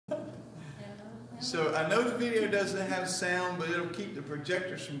So I know the video doesn't have sound, but it'll keep the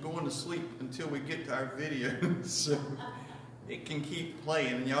projectors from going to sleep until we get to our video. So it can keep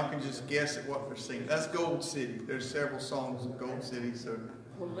playing, and y'all can just guess at what they're singing. That's Gold City. There's several songs of Gold City, so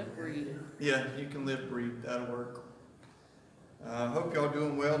We'll lip read. yeah, you can lip read. That'll work. I hope y'all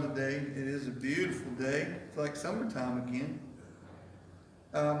doing well today. It is a beautiful day. It's like summertime again.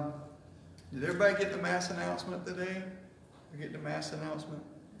 Did everybody get the mass announcement today? You get the mass announcement?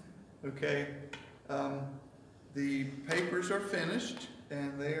 Okay. The papers are finished,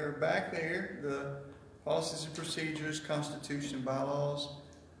 and they are back there. The policies and procedures, constitution, and bylaws.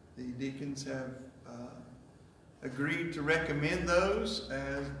 The deacons have agreed to recommend those,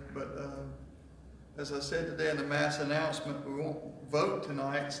 as I said today in the mass announcement, we won't vote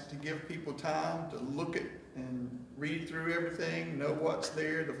tonight to give people time to look at and read through everything, know what's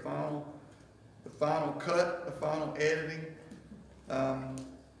there, the final cut, the final editing.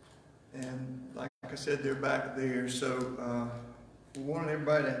 And like I said, they're back there. So we wanted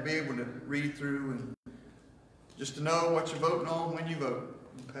everybody to be able to read through and just to know what you're voting on when you vote.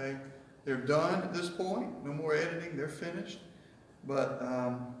 Okay, they're done at this point. No more editing. They're finished. But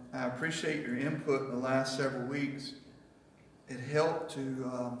I appreciate your input in the last several weeks. It helped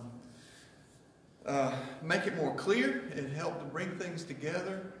to make it more clear. It helped to bring things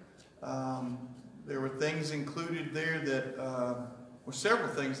together. There were things included there that were several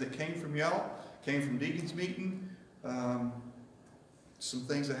things that came from y'all, came from Deacons Meeting, some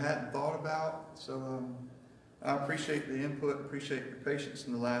things I hadn't thought about. So I appreciate the input, appreciate your patience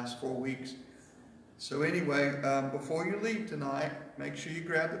in the last 4 weeks. So anyway, before you leave tonight, make sure you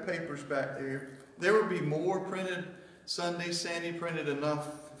grab the papers back there. There will be more printed Sunday. Sandy printed enough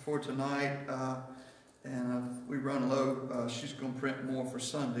for tonight, and if we run low, she's going to print more for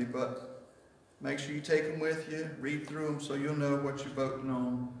Sunday. But make sure you take them with you, read through them so you'll know what you're voting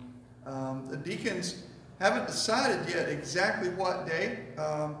on. The deacons haven't decided yet exactly what day.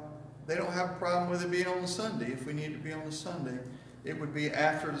 They don't have a problem with it being on the Sunday. If we need to be on the Sunday, it would be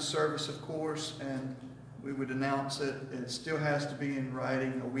after the service, of course, and we would announce it. It still has to be in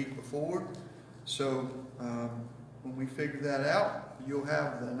writing a week before. So when we figure that out, you'll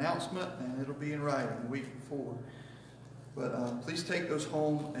have the announcement and it'll be in writing a week before. But please take those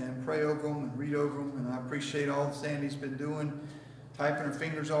home and pray over them and read over them. And I appreciate all that Sandy's been doing, typing her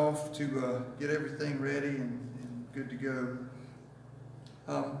fingers off to get everything ready and good to go.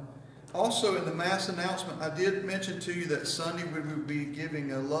 Also in the mass announcement, I did mention to you that Sunday we would be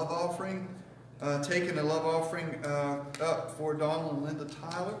giving a love offering, taking a love offering up for Donald and Linda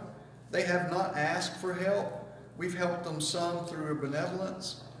Tyler. They have not asked for help. We've helped them some through a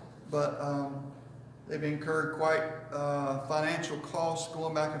benevolence, but they've incurred quite financial costs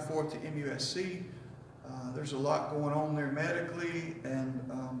going back and forth to MUSC. There's a lot going on there medically, and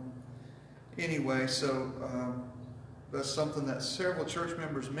anyway, so that's something that several church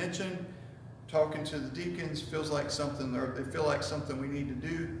members mentioned. Talking to the deacons feels like something, or they feel like something we need to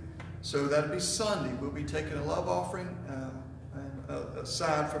do. So that'll be Sunday. We'll be taking a love offering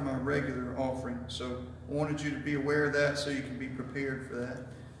aside from our regular offering. So I wanted you to be aware of that so you can be prepared for that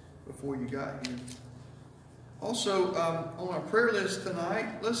before you got here. Also, on our prayer list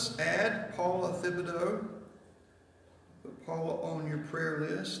tonight, let's add Paula Thibodeau. Put Paula on your prayer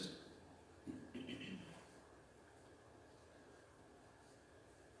list.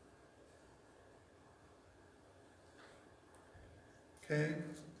 Okay.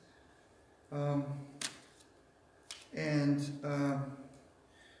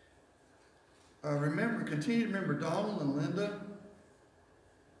 Continue to remember Donald and Linda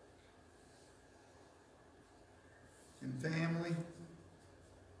and family.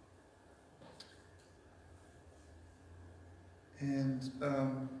 And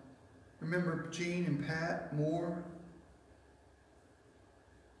remember Jean and Pat Moore.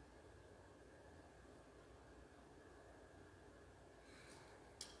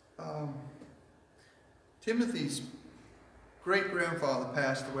 Timothy's great-grandfather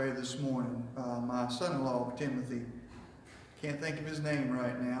passed away this morning. My son-in-law, Timothy. Can't think of his name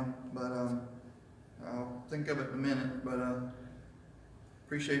right now, but I'll think of it in a minute. But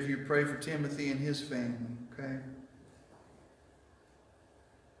appreciate if you pray for Timothy and his family, okay?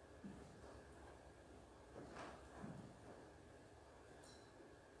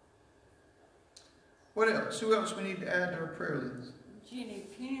 What else? Who else we need to add to our prayer list? Jenny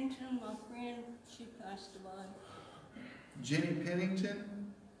Pennington, my friend, she passed away. Jenny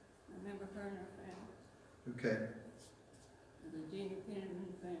Pennington? Remember her and her family. Okay. The Jenny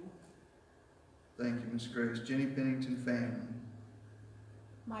Pennington family. Thank you, Miss Grace. Jenny Pennington family.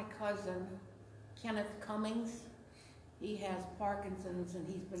 My cousin, Kenneth Cummings. He has Parkinson's and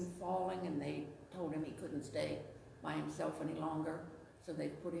he's been falling, and they told him he couldn't stay by himself any longer, so they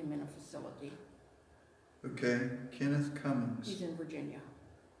put him in a facility. Okay, Kenneth Cummings. He's in Virginia.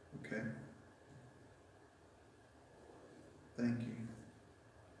 Okay. Thank you.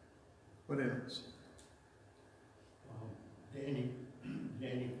 What else? Danny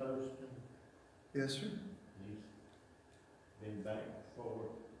Poston, Yes, sir. he's been back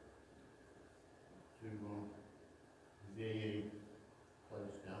forward to VA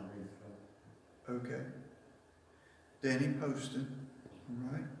place down here. Okay. Danny Poston. All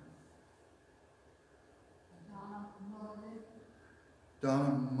right. Donna Mulligan,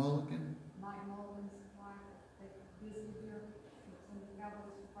 Donna Mulligan. Mike Mulligan's wife, they visited here, it's in the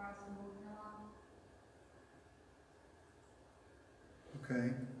Cowboys Surprise in North Carolina. Okay.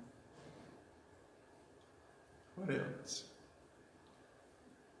 What else?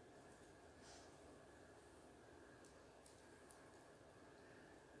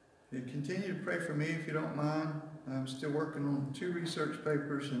 You continue to pray for me if you don't mind. I'm still working on 2 research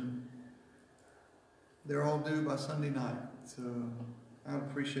papers, and they're all due by Sunday night. So I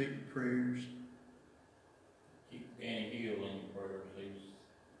appreciate your prayers. Keep Danny Hill in your prayers. He's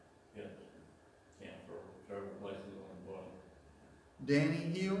got cancer several places on his body. Danny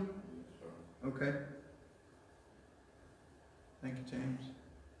Hill. Yes, sir. Okay. Thank you, James.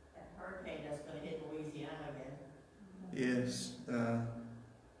 That hurricane that's gonna hit Louisiana again. Yes.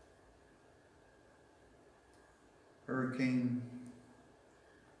 Hurricane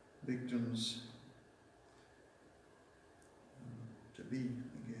victims to be, I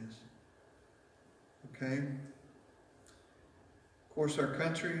guess. Okay. Of course, our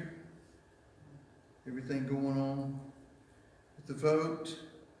country, everything going on with the vote.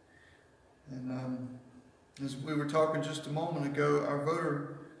 And as we were talking just a moment ago, our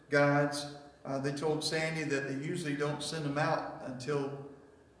voter guides, they told Sandy that they usually don't send them out until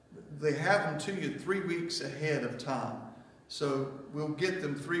they have them to you 3 weeks ahead of time. So we'll get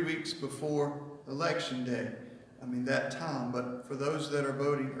them 3 weeks before Election Day. I mean, that time. But for those that are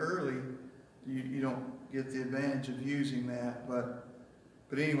voting early, you don't get the advantage of using that. But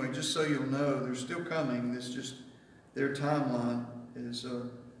anyway, just so you'll know, they're still coming. It's just their timeline is a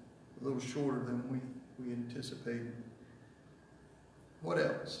little shorter than we anticipated. What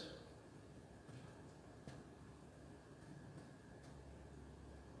else?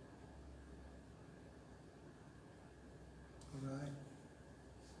 All right.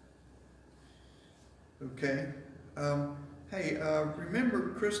 Okay. Hey,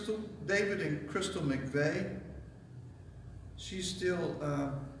 remember Crystal, David and Crystal McVeigh? She's still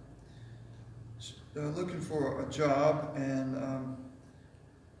looking for a job, and I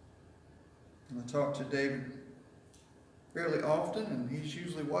talk to David fairly often, and he's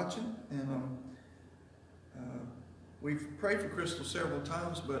usually watching. And we've prayed for Crystal several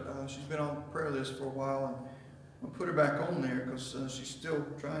times, but she's been on the prayer list for a while, and I'll put her back on there because she's still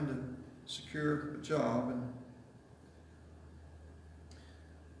trying to secure a job. And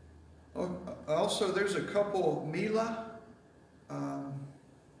also, there's a couple, Mila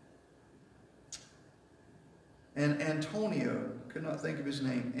and Antonio. Could not think of his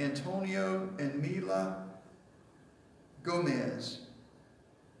name. Antonio and Mila Gomez.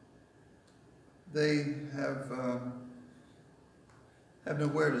 They have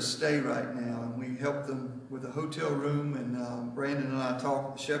nowhere to stay right now, and we helped them with a hotel room. And Brandon and I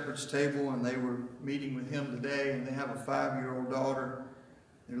talked at the shepherd's table, and they were meeting with him today. And they have a 5-year-old daughter.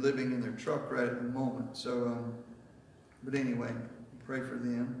 They're living in their truck right at the moment. So, but anyway, pray for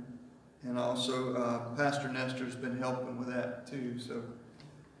them. And also, Pastor Nestor's been helping with that too. So,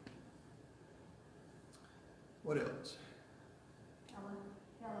 what else? Helen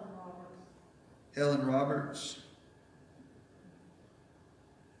Roberts. Helen Roberts.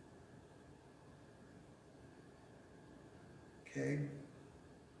 Okay.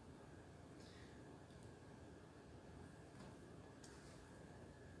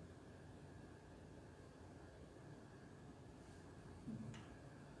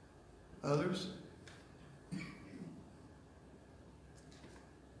 Others?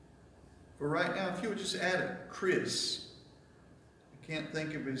 For right now, if you would just add a Chris. I can't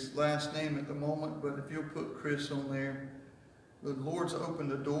think of his last name at the moment, but if you'll put Chris on there. The Lord's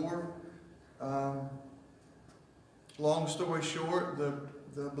opened a door. Long story short,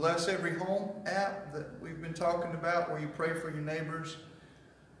 the Bless Every Home app that we've been talking about, where you pray for your neighbors,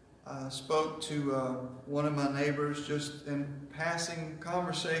 spoke to one of my neighbors just in passing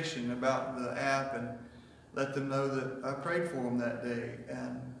conversation about the app, and let them know that I prayed for them that day.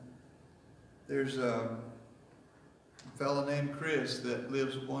 And there's a fellow named Chris that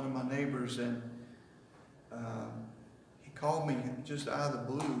lives with one of my neighbors, and called me just out of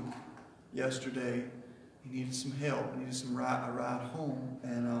the blue yesterday. He needed some help, needed a ride home,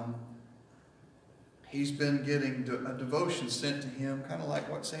 and he's been getting a devotion sent to him, kind of like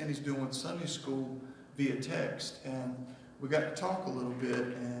what Sandy's doing with Sunday school via text. And we got to talk a little bit,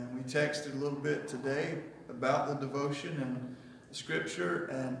 and we texted a little bit today about the devotion and the scripture,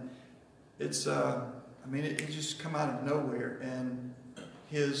 and it's, it just come out of nowhere. And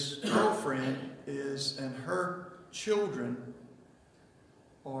his girlfriend and her children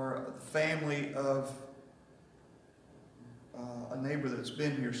are the family of a neighbor that's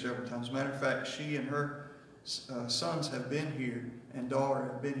been here several times. As a matter of fact, she and her sons have been here, and daughter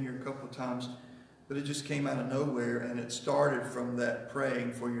have been here a couple of times, but it just came out of nowhere, and it started from that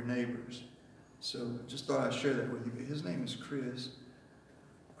praying for your neighbors. So just thought I'd share that with you. His name is Chris.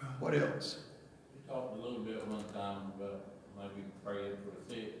 What else? We talked a little bit one time about maybe praying for the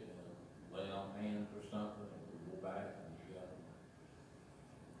sick, laying on hands or something, and we go back and you got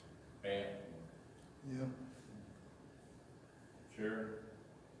bad. Yep. Sure.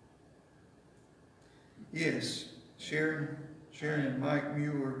 Yes, Sharon and Mike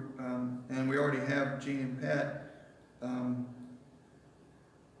Muir, and we already have Gene and Pat. You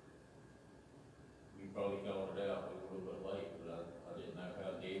probably called it out, we were a little bit late, but I didn't know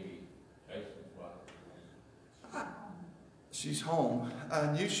how Debbie Jason's wife was. She's home.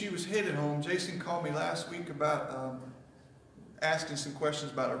 I knew she was headed home. Jason called me last week about asking some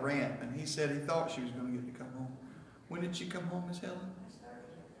questions about a ramp, and he said he thought she was going to get to come home. When did she come home, Miss Helen?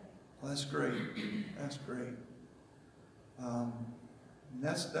 Well, that's great. That's great.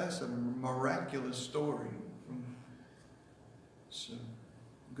 That's a miraculous story. So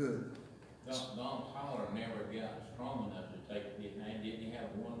good. Don Tyler never got strong enough to take it, and didn't he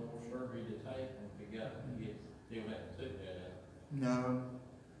have one more surgery to take? And he still hadn't took that out.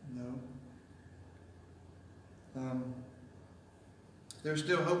 No. They're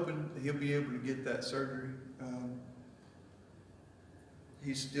still hoping he'll be able to get that surgery.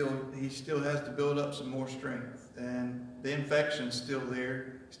 He still has to build up some more strength, and the infection's still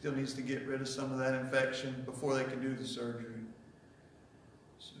there. Still needs to get rid of some of that infection before they can do the surgery.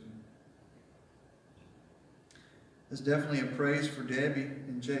 So there's definitely a praise for Debbie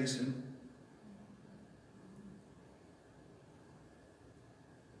and Jason.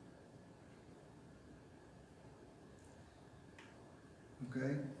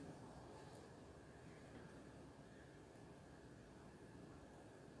 Okay.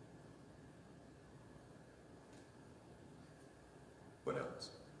 What else?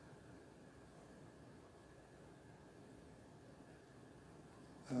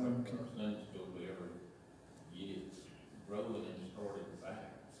 Our Sunday school, we ever get it rolling and started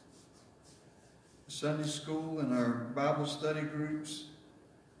back. Sunday school and our Bible study groups.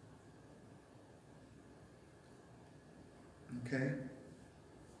 Okay.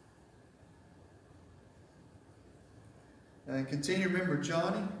 And continue to remember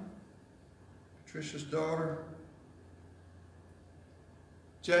Johnny, Patricia's daughter.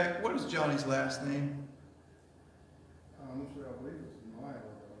 Jack, what is Johnny's last name? I'm sure I believe it's Meyer,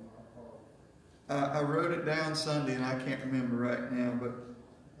 but I'm not positive. I wrote it down Sunday and I can't remember right now, but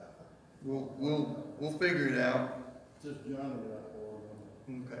we'll figure it out. Just Johnny that for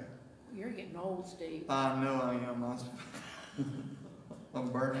Okay. You're getting old, Steve. I know I am. I'm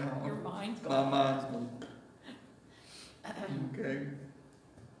burnt out. Your mind's My gone. mind's gone. Okay.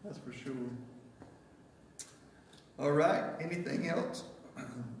 That's for sure. All right. Anything else?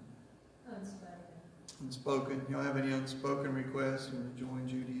 Unspoken. Unspoken. Y'all have any unspoken requests? You want to join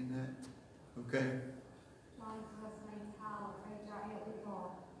Judy in that? Okay. John's last name Tyler, Hiler.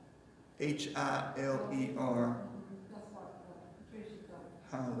 Hiler. That's what Patricia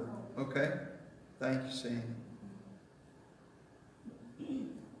got. Hiler. Okay. Thank you, Sandy.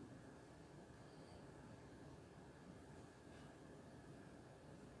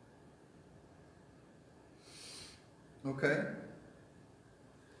 Okay.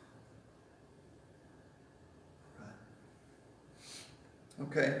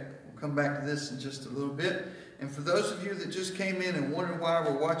 Okay, we'll come back to this in just a little bit. And for those of you that just came in and wondered why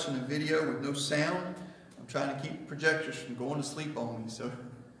we're watching a video with no sound, I'm trying to keep projectors from going to sleep on me. So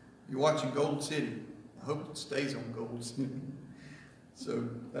you're watching Gold City. I hope it stays on Gold City. So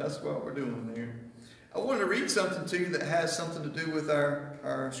that's what we're doing there. I wanted to read something to you that has something to do with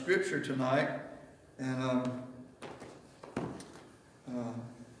our scripture tonight. And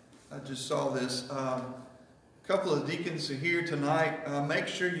I just saw this. A couple of deacons are here tonight. Make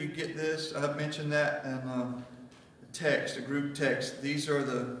sure you get this. I've mentioned that in a text, a group text. These are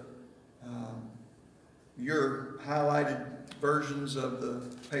the your highlighted versions of the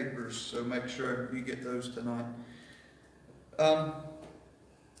papers, so make sure you get those tonight.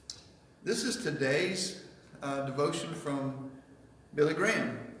 This is today's devotion from Billy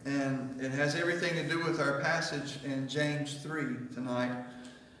Graham, and it has everything to do with our passage in James 3 tonight.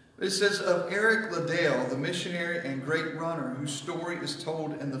 It says, of Eric Liddell, the missionary and great runner whose story is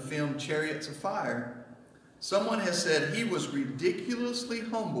told in the film Chariots of Fire, someone has said he was ridiculously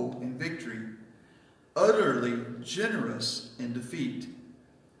humble in victory, utterly generous in defeat.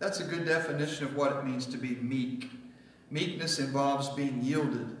 That's a good definition of what it means to be meek. Meekness involves being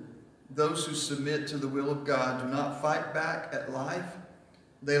yielded. Those who submit to the will of God do not fight back at life.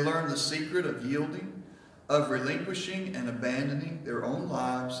 They learn the secret of yielding, of relinquishing and abandoning their own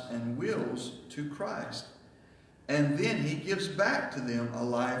lives and wills to Christ. And then he gives back to them a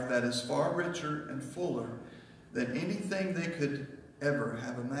life that is far richer and fuller than anything they could ever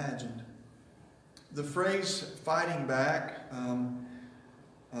have imagined. The phrase fighting back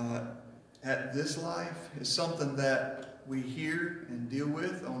at this life is something that we hear and deal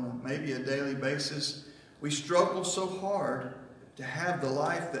with on maybe a daily basis. We struggle so hard to have the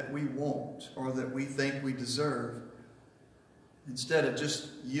life that we want or that we think we deserve, instead of just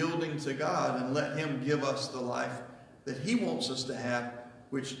yielding to God and let him give us the life that he wants us to have,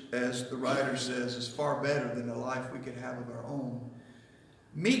 which, as the writer says, is far better than the life we could have of our own.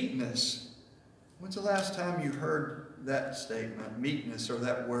 Meekness. When's the last time you heard that statement, meekness, or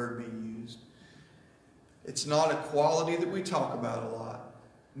that word being used? It's not a quality that we talk about a lot.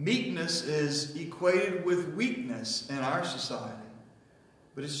 Meekness is equated with weakness in our society.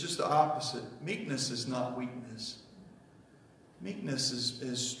 But it's just the opposite. Meekness is not weakness. Meekness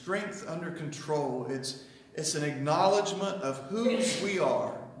is strength under control. It's an acknowledgement of whose we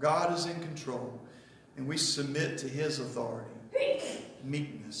are. God is in control. And we submit to his authority.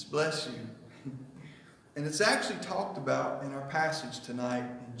 Meekness. Bless you. And it's actually talked about in our passage tonight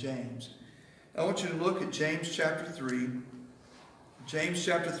in James. I want you to look at James chapter 3. James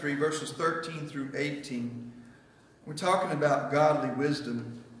chapter 3, verses 13 through 18. We're talking about godly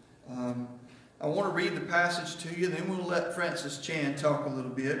wisdom. I want to read the passage to you, then we'll let Francis Chan talk a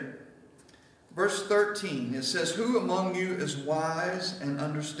little bit. Verse 13, it says, who among you is wise and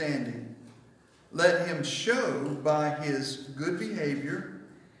understanding? Let him show by his good behavior,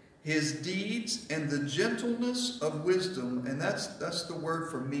 his deeds, and the gentleness of wisdom. And that's the word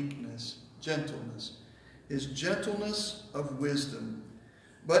for meekness. Gentleness. His gentleness of wisdom.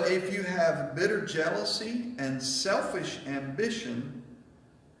 But if you have bitter jealousy and selfish ambition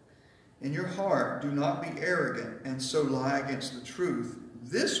in your heart, do not be arrogant and so lie against the truth.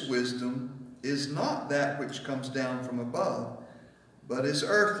 This wisdom is not that which comes down from above, but is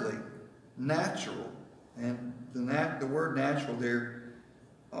earthly, natural. And the word natural there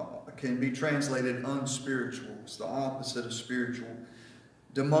can be translated unspiritual. It's the opposite of spiritual.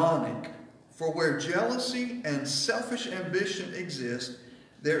 Demonic. For where jealousy and selfish ambition exist,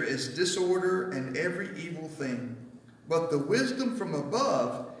 there is disorder and every evil thing. But the wisdom from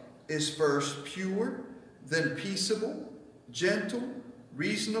above is first pure, then peaceable, gentle,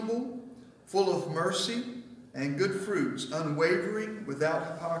 reasonable, full of mercy and good fruits, unwavering, without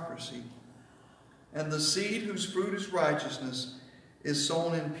hypocrisy. And the seed whose fruit is righteousness is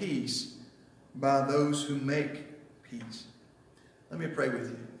sown in peace by those who make peace. Let me pray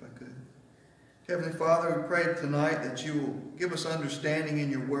with you, if I could. Heavenly Father, we pray tonight that you will give us understanding in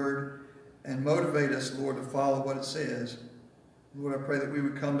your word and motivate us, Lord, to follow what it says. Lord, I pray that we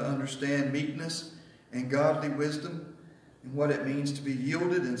would come to understand meekness and godly wisdom and what it means to be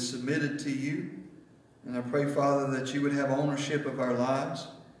yielded and submitted to you. And I pray, Father, that you would have ownership of our lives.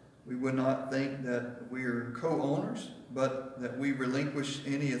 We would not think that we are co-owners, but that we relinquish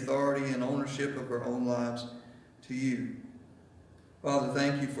any authority and ownership of our own lives to you. Father,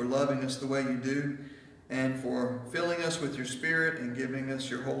 thank you for loving us the way you do and for filling us with your Spirit and giving us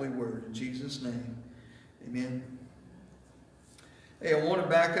your holy word. In Jesus' name, amen. Hey, I want to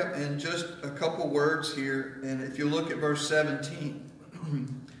back up in just a couple words here. And if you look at verse 17,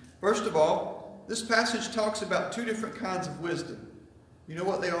 first of all, this passage talks about two different kinds of wisdom. You know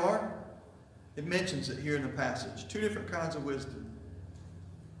what they are? It mentions it here in the passage. Two different kinds of wisdom.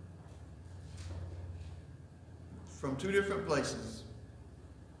 From two different places.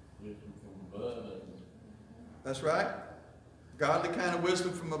 Wisdom from above. That's right. Godly kind of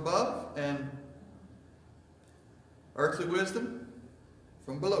wisdom from above and earthly wisdom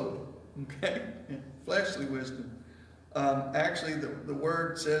from below. Okay? Fleshly wisdom. Actually, the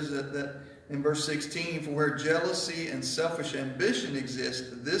word says that in verse 16, for where jealousy and selfish ambition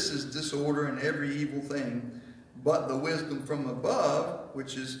exist, this is disorder and every evil thing. But the wisdom from above,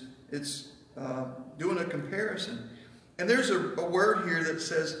 which is, it's doing a comparison. And there's a word here that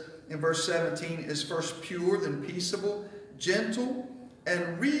says in verse 17 is first pure, then peaceable, gentle,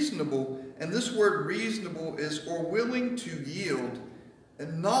 and reasonable. And this word reasonable is or willing to yield,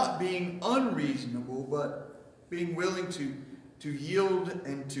 and not being unreasonable, but being willing to yield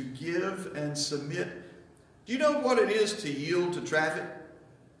and to give and submit. Do you know what it is to yield to traffic?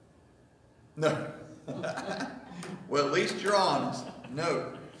 No. Well, at least you're honest.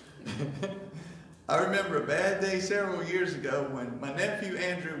 No. I remember a bad day several years ago when my nephew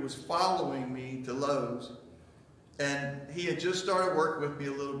Andrew was following me to Lowe's, and he had just started working with me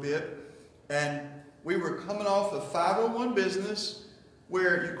a little bit, and we were coming off of 501 business,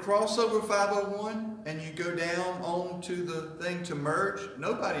 where you cross over 501 and you go down onto the thing to merge.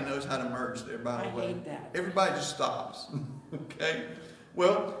 Nobody knows how to merge there, by the way. I hate that. Everybody just stops. Okay?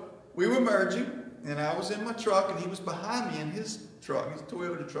 Well, we were merging, and I was in my truck, and he was behind me in his truck, his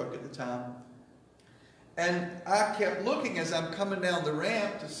Toyota truck at the time. And I kept looking as I'm coming down the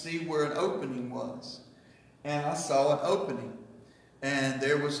ramp to see where an opening was. And I saw an opening. And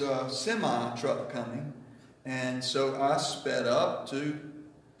there was a semi truck coming. And so I sped up to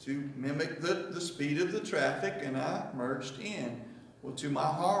mimic the speed of the traffic, and I merged in. Well, to my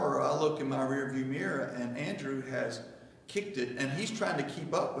horror, I look in my rearview mirror, and Andrew has kicked it, and he's trying to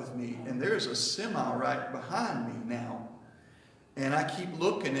keep up with me, and there's a semi right behind me now. And I keep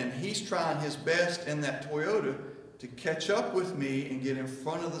looking, and he's trying his best in that Toyota to catch up with me and get in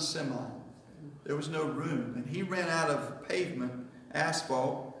front of the semi. There was no room, and he ran out of pavement,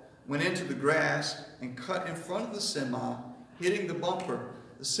 asphalt, went into the grass, and cut in front of the semi, hitting the bumper.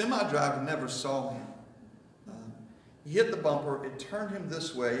 The semi driver never saw him. He hit the bumper, it turned him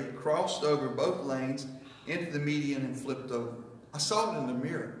this way, crossed over both lanes into the median and flipped over. I saw it in the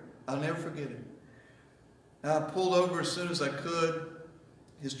mirror. I'll never forget it. I pulled over as soon as I could.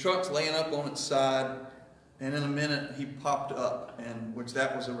 His truck's laying up on its side, and in a minute he popped up, and which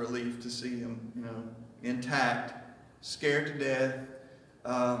that was a relief to see him, intact, scared to death.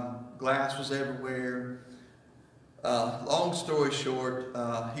 Glass was everywhere. Long story short,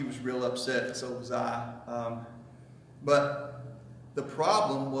 he was real upset, and so was I. But the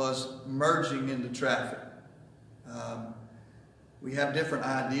problem was merging into traffic. We have different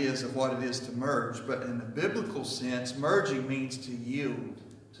ideas of what it is to merge, but in the biblical sense, merging means to yield,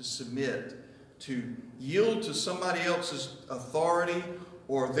 to submit, to yield to somebody else's authority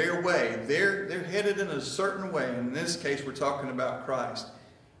or their way. They're headed in a certain way. And in this case, we're talking about Christ.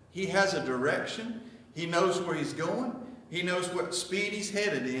 He has a direction. He knows where he's going. He knows what speed he's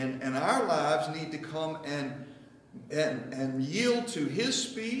headed in. And our lives need to come and yield to his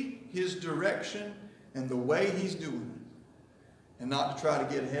speed, his direction, and the way he's doing it. And not to try to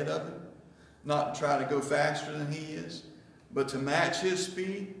get ahead of him, not to try to go faster than he is, but to match his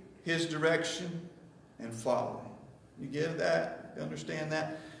speed, his direction, and follow him. You get that? You understand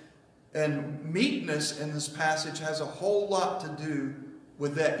that? And meekness in this passage has a whole lot to do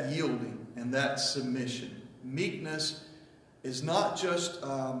with that yielding and that submission. Meekness is not just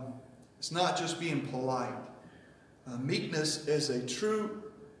being polite. Meekness is a true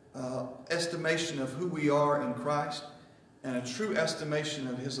estimation of who we are in Christ, and a true estimation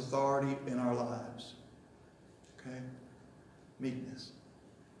of his authority in our lives. Okay? Meekness.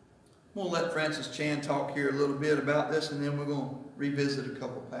 I'm going to let Francis Chan talk here a little bit about this, and then we're going to revisit a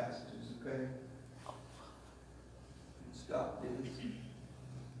couple passages. Okay? Stop this.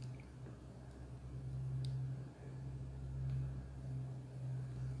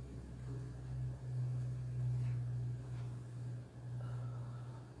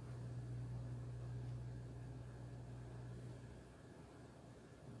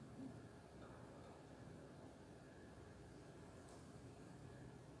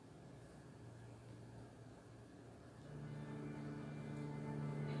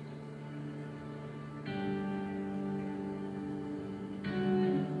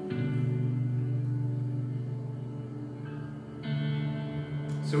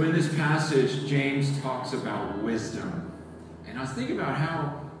 So in this passage, James talks about wisdom. And I was thinking about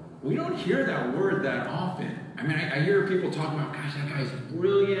how we don't hear that word that often. I mean, I hear people talk about, gosh, that guy's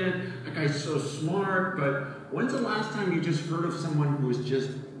brilliant, that guy's so smart, but when's the last time you just heard of someone who was just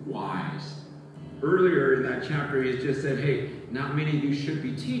wise? Earlier in that chapter, he has just said, hey, not many of you should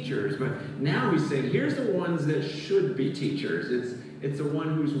be teachers, but now he's saying, here's the ones that should be teachers. It's the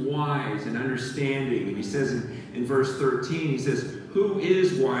one who's wise and understanding. And he says in verse 13, he says, who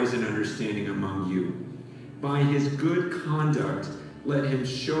is wise and understanding among you? By his good conduct, let him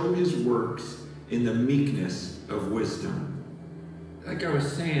show his works in the meekness of wisdom. Like I was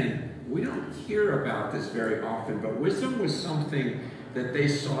saying, we don't hear about this very often, but wisdom was something that they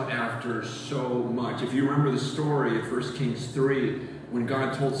sought after so much. If you remember the story of 1 Kings 3, when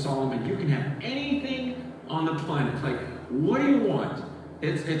God told Solomon, you can have anything on the planet. Like, what do you want?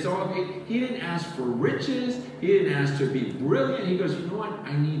 It's all, he didn't ask for riches. He didn't ask to be brilliant. He goes, you know what?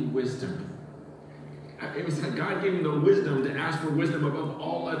 I need wisdom. It was like God gave him the wisdom to ask for wisdom above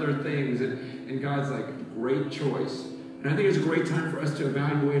all other things. And God's like, great choice. And I think it's a great time for us to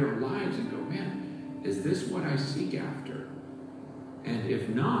evaluate our lives and go, man, is this what I seek after? And if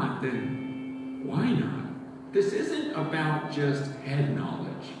not, then why not? This isn't about just head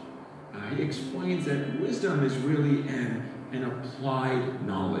knowledge. He explains that wisdom is really an applied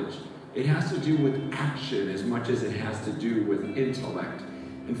knowledge. It has to do with action as much as it has to do with intellect.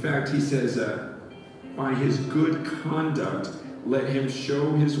 In fact, he says, by his good conduct, let him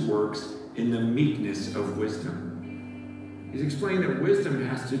show his works in the meekness of wisdom. He's explaining that wisdom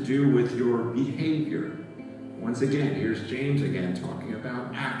has to do with your behavior. Once again, here's James again talking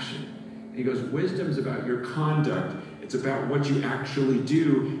about action. And he goes, wisdom's about your conduct. It's about what you actually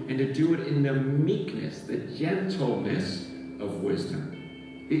do, and to do it in the meekness, the gentleness of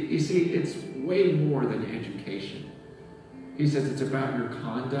wisdom. You see, it's way more than education. He says it's about your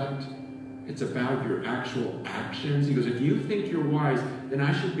conduct. It's about your actual actions. He goes, if you think you're wise, then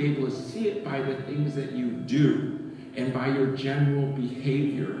I should be able to see it by the things that you do and by your general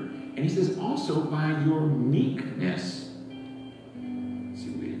behavior. And he says also by your meekness.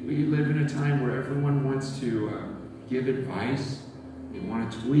 See, we live in a time where everyone wants to give advice. They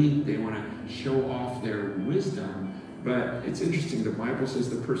want to tweet. They want to show off their wisdom. But it's interesting. The Bible says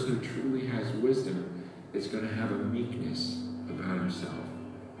the person who truly has wisdom is going to have a meekness about himself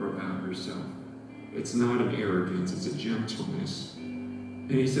or about herself. It's not an arrogance. It's a gentleness.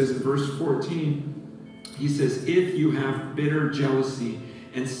 And he says in verse 14, he says, if you have bitter jealousy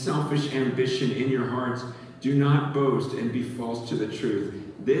and selfish ambition in your hearts, do not boast and be false to the truth.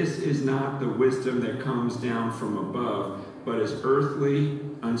 This is not the wisdom that comes down from above, but is earthly,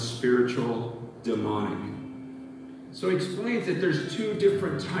 unspiritual, demonic. So he explains that there's two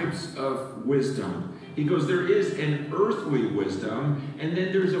different types of wisdom. He goes, there is an earthly wisdom, and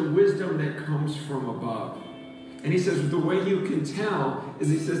then there's a wisdom that comes from above. And he says, the way you can tell is,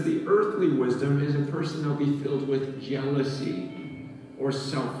 he says, the earthly wisdom is a person that'll be filled with jealousy or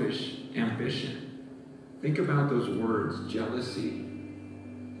selfish ambition. Think about those words, jealousy,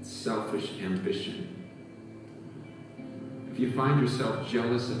 selfish ambition. If you find yourself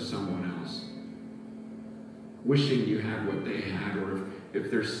jealous of someone else, wishing you had what they had, or if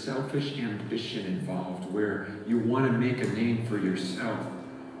there's selfish ambition involved where you want to make a name for yourself.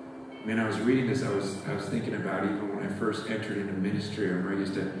 I mean, I was reading this, I was thinking about even when I first entered into ministry. I remember I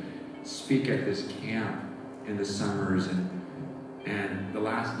used to speak at this camp in the summers, and the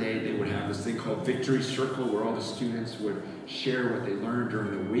last day they would have this thing called Victory Circle where all the students would share what they learned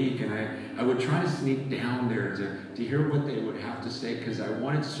during the week, and I would try to sneak down there to hear what they would have to say, because I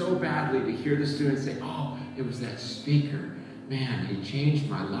wanted so badly to hear the students say, oh, it was that speaker. Man, he changed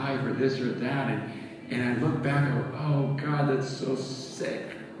my life, or this or that. And I look back and go, oh God, that's so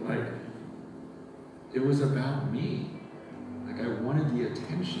sick. Like, it was about me. Like, I wanted the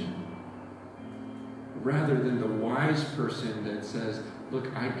attention. Rather than the wise person that says,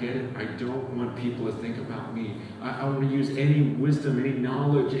 look, I get it. I don't want people to think about me. I want to use any wisdom, any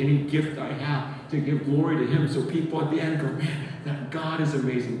knowledge, any gift I have to give glory to him. So people at the end go, man, that God is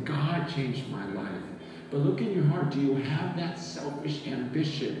amazing. God changed my life. But look in your heart. Do you have that selfish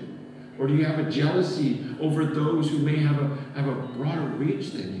ambition? Or do you have a jealousy over those who may have a broader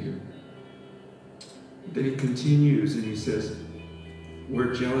reach than you? Then he continues and he says,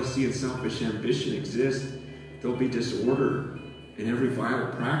 where jealousy and selfish ambition exist, there'll be disorder in every vile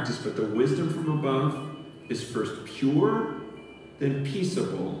practice. But the wisdom from above is first pure, then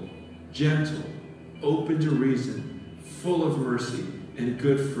peaceable, gentle, open to reason, full of mercy and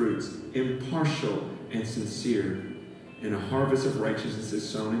good fruits, impartial and sincere. And a harvest of righteousness is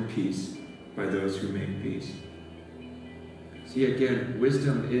sown in peace by those who make peace. See, again,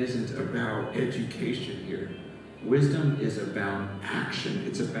 wisdom isn't about education here. Wisdom is about action.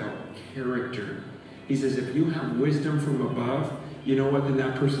 It's about character. He says, if you have wisdom from above, you know what? Then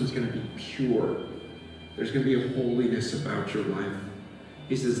that person's going to be pure. There's going to be a holiness about your life.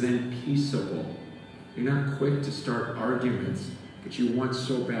 He says, then peaceable. You're not quick to start arguments, but you want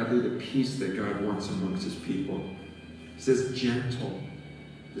so badly the peace that God wants amongst his people. He says, gentle.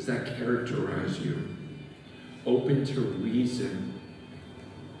 Does that characterize you? Open to reason.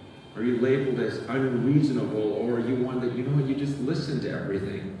 Are you labeled as unreasonable, or are you one that, you know what, you just listen to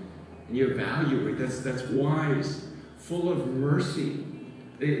everything and you evaluate? That's wise, full of mercy.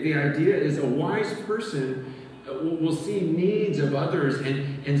 The idea is a wise person will see needs of others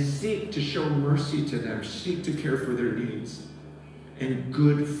and seek to show mercy to them, seek to care for their needs. and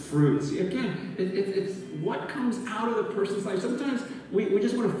good fruit. See, again, it's what comes out of the person's life. Sometimes we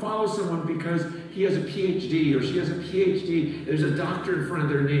just want to follow someone because he has a PhD or she has a PhD. There's a doctor in front of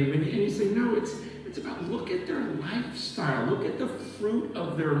their name. And you say, no, it's about look at their lifestyle. Look at the fruit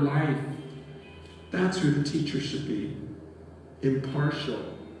of their life. That's who the teacher should be. Impartial.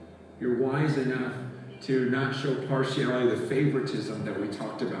 You're wise enough to not show partiality, the favoritism that we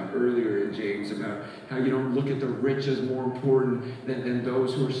talked about earlier in James, about how you don't look at the rich as more important than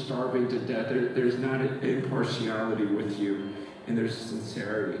those who are starving to death. There's not an impartiality with you, and there's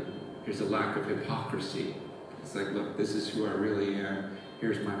sincerity. There's a lack of hypocrisy. It's like, look, this is who I really am.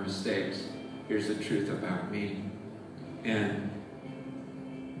 Here's my mistakes. Here's the truth about me. And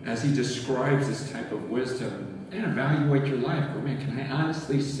as he describes this type of wisdom, and evaluate your life. Oh man, can I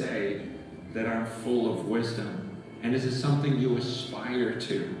honestly say that I'm full of wisdom? And is it something you aspire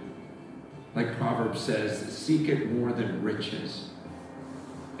to? Like Proverbs says, seek it more than riches.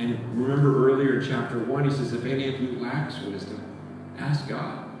 And remember earlier in chapter 1, he says, if any of you lacks wisdom, ask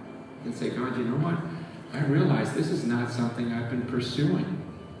God. And say, God, you know what? I realize this is not something I've been pursuing.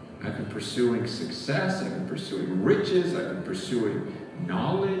 I've been pursuing success. I've been pursuing riches. I've been pursuing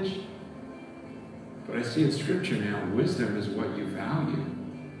knowledge. But I see in Scripture now, wisdom is what you value.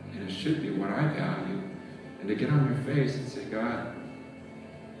 And it should be what I value. And to get on your face and say, God,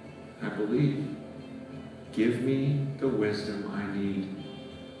 I believe. Give me the wisdom I need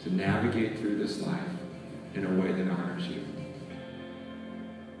to navigate through this life in a way that honors you.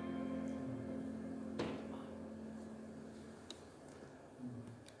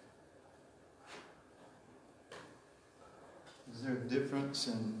 Is there a difference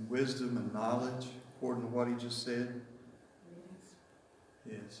in wisdom and knowledge according to what he just said?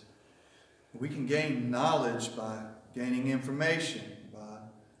 Yes. We can gain knowledge by gaining information, by,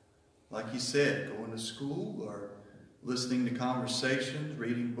 like he said, going to school or listening to conversations,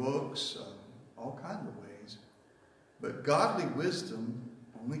 reading books, all kinds of ways. But godly wisdom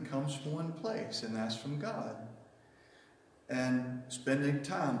only comes from one place, and that's from God. And spending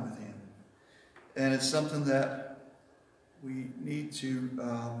time with him. And it's something that we need to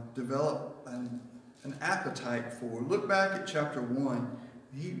develop an appetite for. Look back at chapter 1.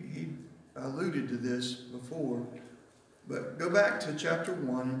 He alluded to this before. But go back to chapter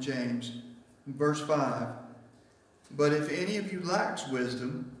 1 in James, verse 5. But if any of you lacks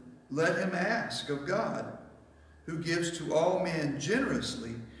wisdom, let him ask of God, who gives to all men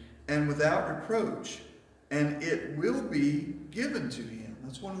generously and without reproach, and it will be given to him.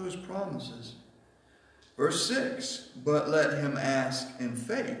 That's one of those promises. Verse 6, but let him ask in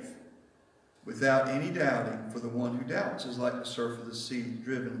faith, without any doubting, for the one who doubts is like the surf of the sea,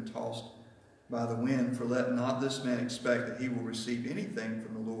 driven and tossed by the wind. For let not this man expect that he will receive anything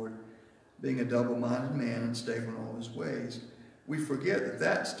from the Lord, being a double-minded man, unstable in all his ways. We forget that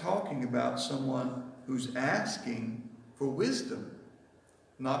that's talking about someone who's asking for wisdom,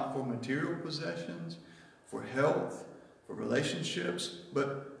 not for material possessions, for health, for relationships,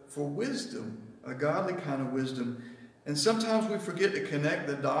 but for wisdom. A godly kind of wisdom. And sometimes we forget to connect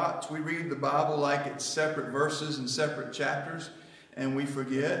the dots. We read the Bible like it's separate verses and separate chapters, and we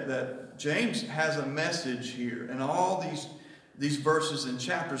forget that James has a message here. And all these verses and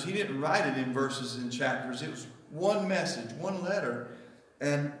chapters, he didn't write it in verses and chapters. It was one message, one letter.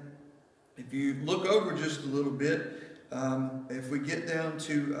 And if you look over just a little bit, if we get down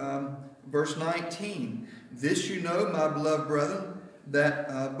to verse 19, this you know, my beloved brethren,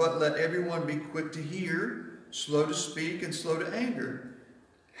 that but let everyone be quick to hear, slow to speak, and slow to anger.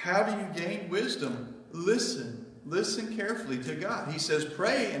 How do you gain wisdom? Listen. Listen carefully to God. He says,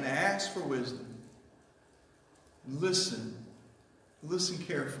 pray and ask for wisdom. Listen. Listen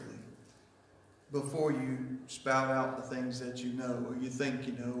carefully before you spout out the things that you know, or you think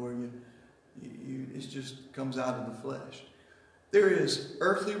you know, or it just comes out of the flesh. There is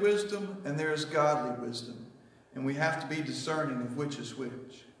earthly wisdom and there is godly wisdom. And we have to be discerning of which is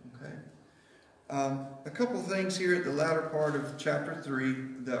which. Okay. A couple of things here at the latter part of chapter 3,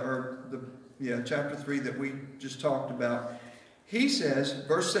 chapter 3 that we just talked about. He says,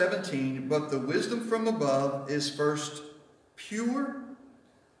 verse 17, but the wisdom from above is first pure,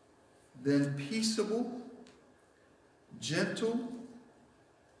 then peaceable, gentle,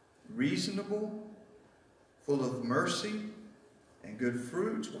 reasonable, full of mercy and good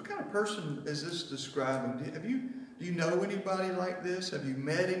fruits. What kind of person is this describing? Do you know anybody like this? Have you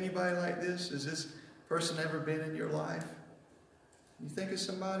met anybody like this? Has this person ever been in your life? You think of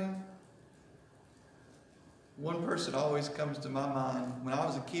somebody? One person always comes to my mind when I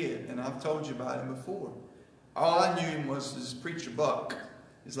was a kid, and I've told you about him before. All I knew him was preacher Buck.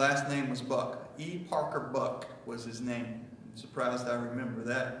 His last name was Buck. E. Parker Buck was his name. I'm surprised I remember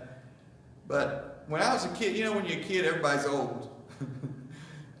that. But when I was a kid, you know, when you're a kid, everybody's old.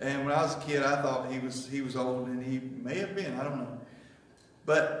 And when I was a kid, I thought he was old, and he may have been, I don't know.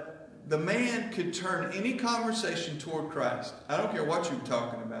 But the man could turn any conversation toward Christ. I don't care what you were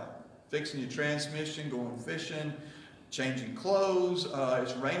talking about. Fixing your transmission, going fishing, changing clothes,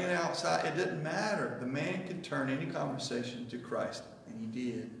 it's raining outside. It didn't matter. The man could turn any conversation to Christ, and he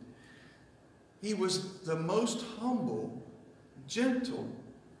did. He was the most humble, gentle,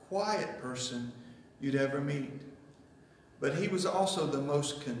 quiet person you'd ever meet. But he was also the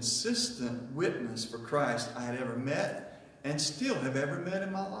most consistent witness for Christ I had ever met and still have ever met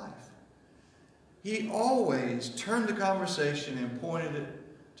in my life. He always turned the conversation and pointed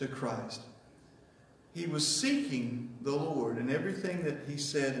it to Christ. He was seeking the Lord in everything that he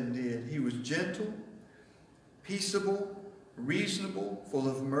said and did. He was gentle, peaceable, reasonable, full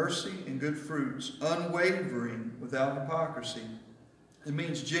of mercy and good fruits, unwavering, without hypocrisy. It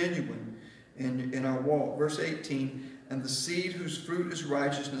means genuine in our walk. Verse 18, and the seed whose fruit is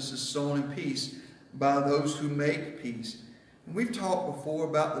righteousness is sown in peace by those who make peace. And we've talked before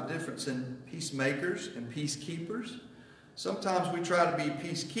about the difference in peacemakers and peacekeepers. Sometimes we try to be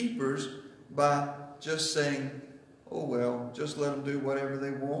peacekeepers by just saying, oh well, just let them do whatever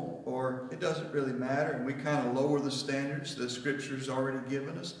they want, or it doesn't really matter, and we kind of lower the standards that Scripture's already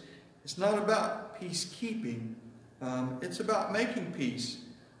given us. It's not about peacekeeping. It's about making peace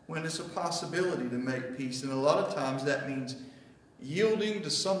when it's a possibility to make peace. And a lot of times that means yielding to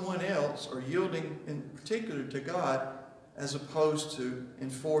someone else, or yielding in particular to God, as opposed to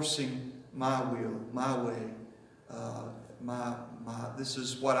enforcing my will, my way. This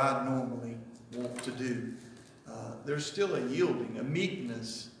is what I normally want to do. There's still a yielding, a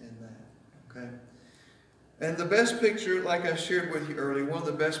meekness in that. Okay? And the best picture, like I shared with you earlier, one of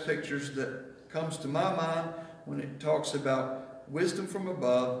the best pictures that comes to my mind when it talks about wisdom from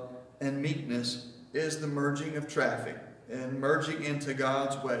above and meekness is the merging of traffic and merging into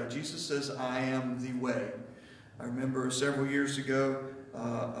God's way. Jesus says, I am the way. I remember several years ago,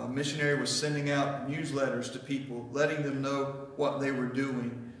 a missionary was sending out newsletters to people, letting them know what they were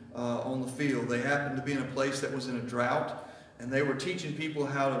doing on the field. They happened to be in a place that was in a drought, and they were teaching people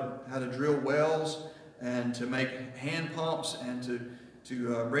how to drill wells and to make hand pumps and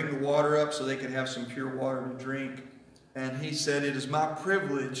to bring the water up so they could have some pure water to drink. And he said, it is my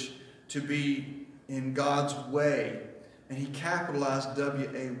privilege to be in God's way. And he capitalized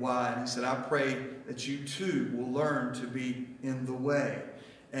W-A-Y. And he said, I pray that you too will learn to be in the way.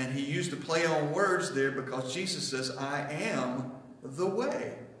 And he used a play on words there because Jesus says, I am the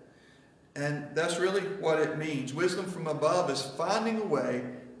way. And that's really what it means. Wisdom from above is finding a way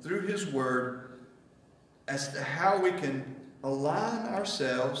through his word as to how we can align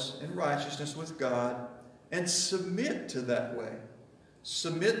ourselves in righteousness with God and submit to that way.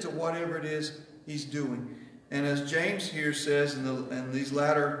 Submit to whatever it is he's doing. And as James here says in these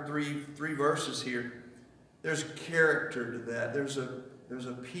latter three verses here, there's character to that. There's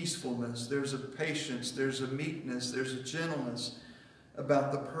a peacefulness, there's a patience, there's a meekness, there's a gentleness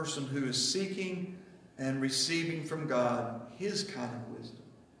about the person who is seeking and receiving from God his kind of wisdom.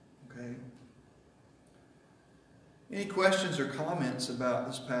 Okay? Any questions or comments about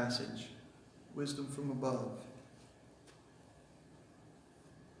this passage? Wisdom from above.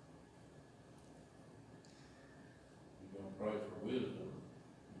 You're going to pray for wisdom,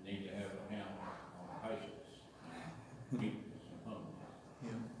 you need to have a hand on patience, meekness, and humbleness.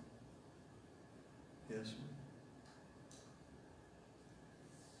 Yeah. Yes, sir.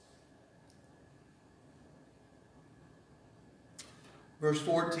 Verse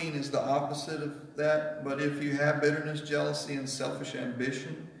 14 is the opposite of that. But if you have bitterness, jealousy, and selfish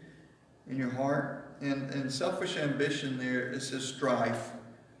ambition in your heart, and selfish ambition there, it says strife.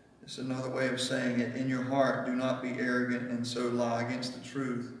 It's another way of saying it. In your heart, do not be arrogant and so lie against the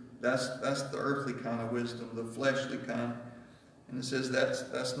truth. That's the earthly kind of wisdom, the fleshly kind. And it says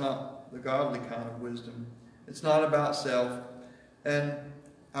that's not the godly kind of wisdom. It's not about self. And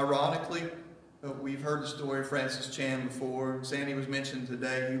ironically, we've heard the story of Francis Chan before. Sandy was mentioned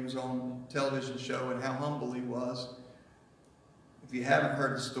today. He was on a television show and how humble he was. If you haven't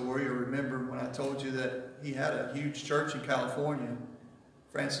heard the story or remember when I told you that he had a huge church in California,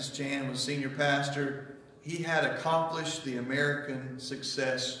 Francis Chan was senior pastor. He had accomplished the American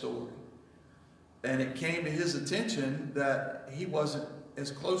success story. And it came to his attention that he wasn't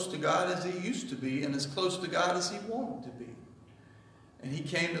as close to God as he used to be and as close to God as he wanted to be. And he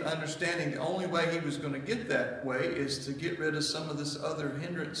came to understanding the only way he was going to get that way is to get rid of some of this other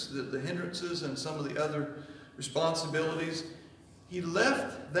hindrance, the hindrances and some of the other responsibilities. He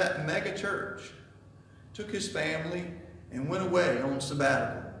left that mega church, took his family, and went away on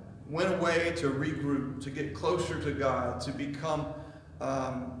sabbatical, went away to regroup, to get closer to God, to become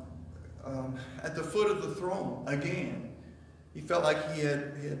at the foot of the throne again. He felt like he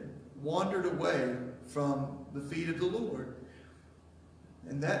had wandered away from the feet of the Lord.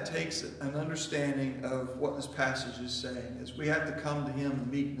 And that takes an understanding of what this passage is saying, is we have to come to him in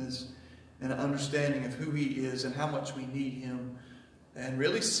meekness and an understanding of who he is and how much we need him, and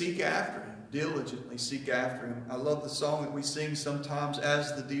really seek after him, diligently seek after him. I love the song that we sing sometimes,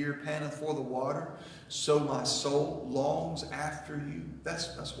 as the deer panteth for the water, so my soul longs after you.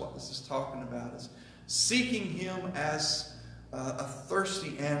 That's what this is talking about, is seeking him as a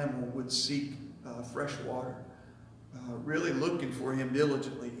thirsty animal would seek fresh water. Really looking for him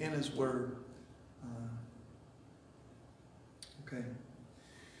diligently in his word. Okay.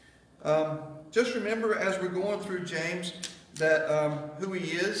 Just remember as we're going through James that who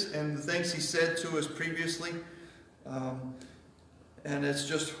he is and the things he said to us previously. And it's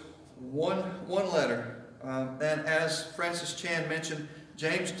just one letter. And as Francis Chan mentioned,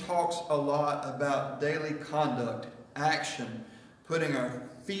 James talks a lot about daily conduct, action, putting our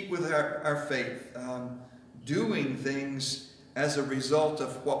feet with our faith, doing things as a result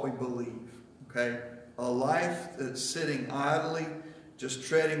of what we believe. Okay? A life that's sitting idly, just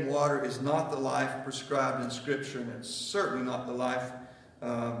treading water, is not the life prescribed in Scripture, and it's certainly not the life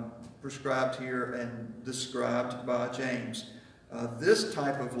prescribed here and described by James. This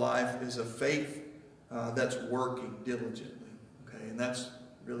type of life is a faith that's working diligently. Okay? And that's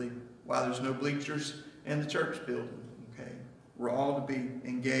really why there's no bleachers in the church building. Okay? We're all to be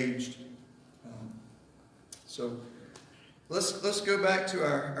engaged. So let's go back to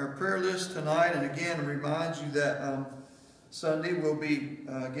our prayer list tonight, and again remind you that Sunday we'll be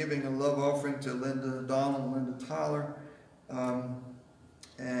giving a love offering to Linda Donald and Linda Tyler,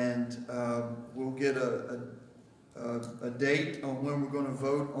 and we'll get a date on when we're going to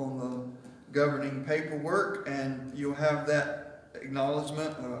vote on the governing paperwork, and you'll have that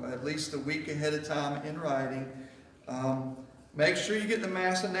acknowledgement at least a week ahead of time in writing. Make sure you get the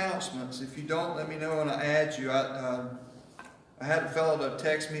mass announcements. If you don't, let me know and I'll add you. I had a fellow to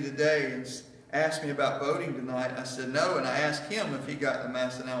text me today and asked me about voting tonight. I said no, and I asked him if he got the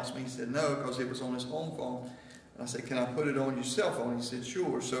mass announcement. He said no, because it was on his home phone. And I said, can I put it on your cell phone? He said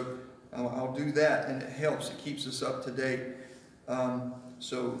sure. So I'll do that, and it helps. It keeps us up to date.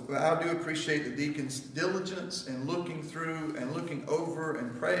 So I do appreciate the deacons' diligence in looking through and looking over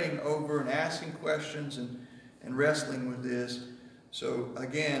and praying over and asking questions and wrestling with this. So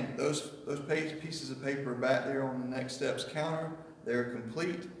again, those pieces of paper are back there on the Next Steps counter. They're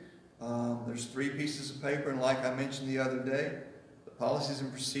complete. There's 3 pieces of paper, and like I mentioned the other day, the policies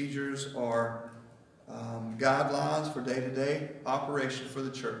and procedures are guidelines for day-to-day operation for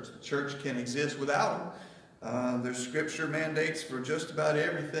the church. The church can exist without them. There's scripture mandates for just about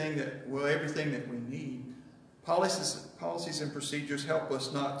everything that we need. Policies and procedures help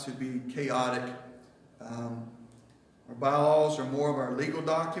us not to be chaotic. Our bylaws are more of our legal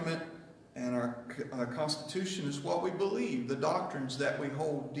document, and our Constitution is what we believe, the doctrines that we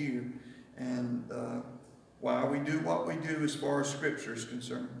hold dear, and why we do what we do as far as Scripture is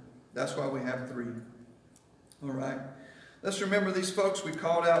concerned. That's why we have 3. All right. Let's remember these folks we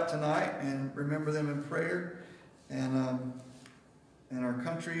called out tonight and remember them in prayer, and our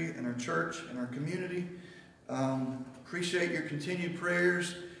country and our church and our community. Appreciate your continued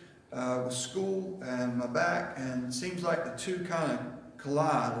prayers with school and my back, and it seems like the two kind of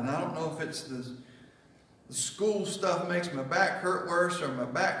collide, and I don't know if it's the school stuff makes my back hurt worse, or my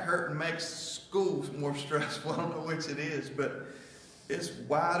back hurt and makes school more stressful. I don't know which it is, but it's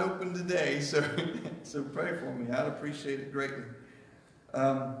wide open today, so pray for me. I'd appreciate it greatly.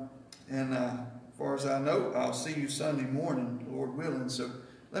 And as far as I know, I'll see you Sunday morning, Lord willing. So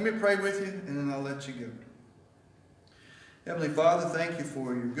let me pray with you, and then I'll let you go. Heavenly Father, thank you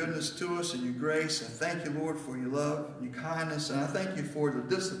for your goodness to us and your grace. I thank you, Lord, for your love and your kindness, and I thank you for the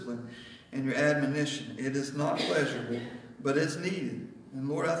discipline and your admonition. It is not pleasurable, but it's needed. And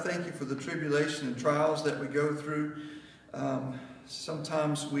Lord, I thank you for the tribulation and trials that we go through.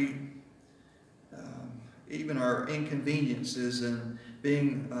 Sometimes we, even our inconveniences and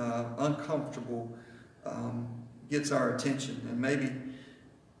being uncomfortable gets our attention. And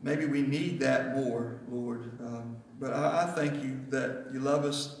maybe we need that more, Lord. But I thank you that you love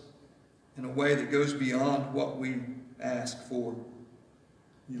us in a way that goes beyond what we ask for.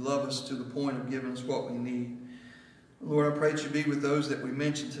 You love us to the point of giving us what we need. Lord, I pray that you be with those that we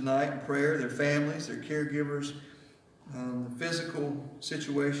mentioned tonight in prayer, their families, their caregivers, the physical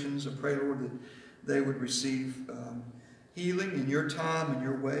situations. I pray, Lord, that they would receive healing in your time and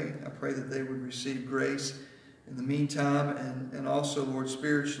your way. I pray that they would receive grace in the meantime, and also, Lord,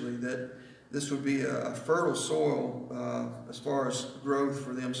 spiritually, that this would be a fertile soil as far as growth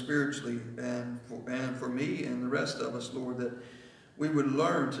for them spiritually, and for me and the rest of us, Lord, that we would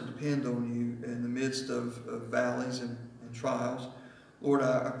learn to depend on you in the midst of valleys and trials. Lord,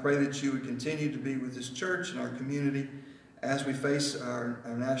 I pray that you would continue to be with this church and our community as we face our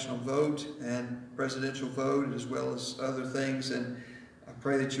national vote and presidential vote, as well as other things. And I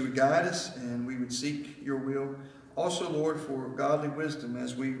pray that you would guide us and we would seek your will. Also, Lord, for godly wisdom,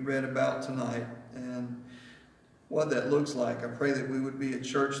 as we read about tonight, and what that looks like. I pray that we would be a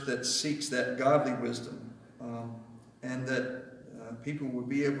church that seeks that godly wisdom, and that people would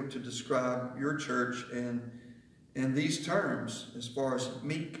be able to describe your church in these terms, as far as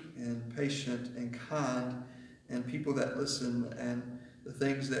meek and patient and kind, and people that listen, and the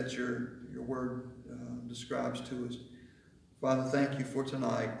things that your word describes to us. Father, thank you for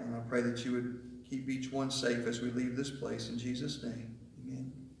tonight, and I pray that you would keep each one safe as we leave this place. In Jesus' name,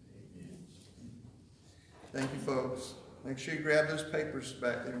 amen. Amen. Thank you, folks. Make sure you grab those papers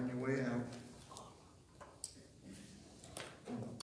back there on your way out.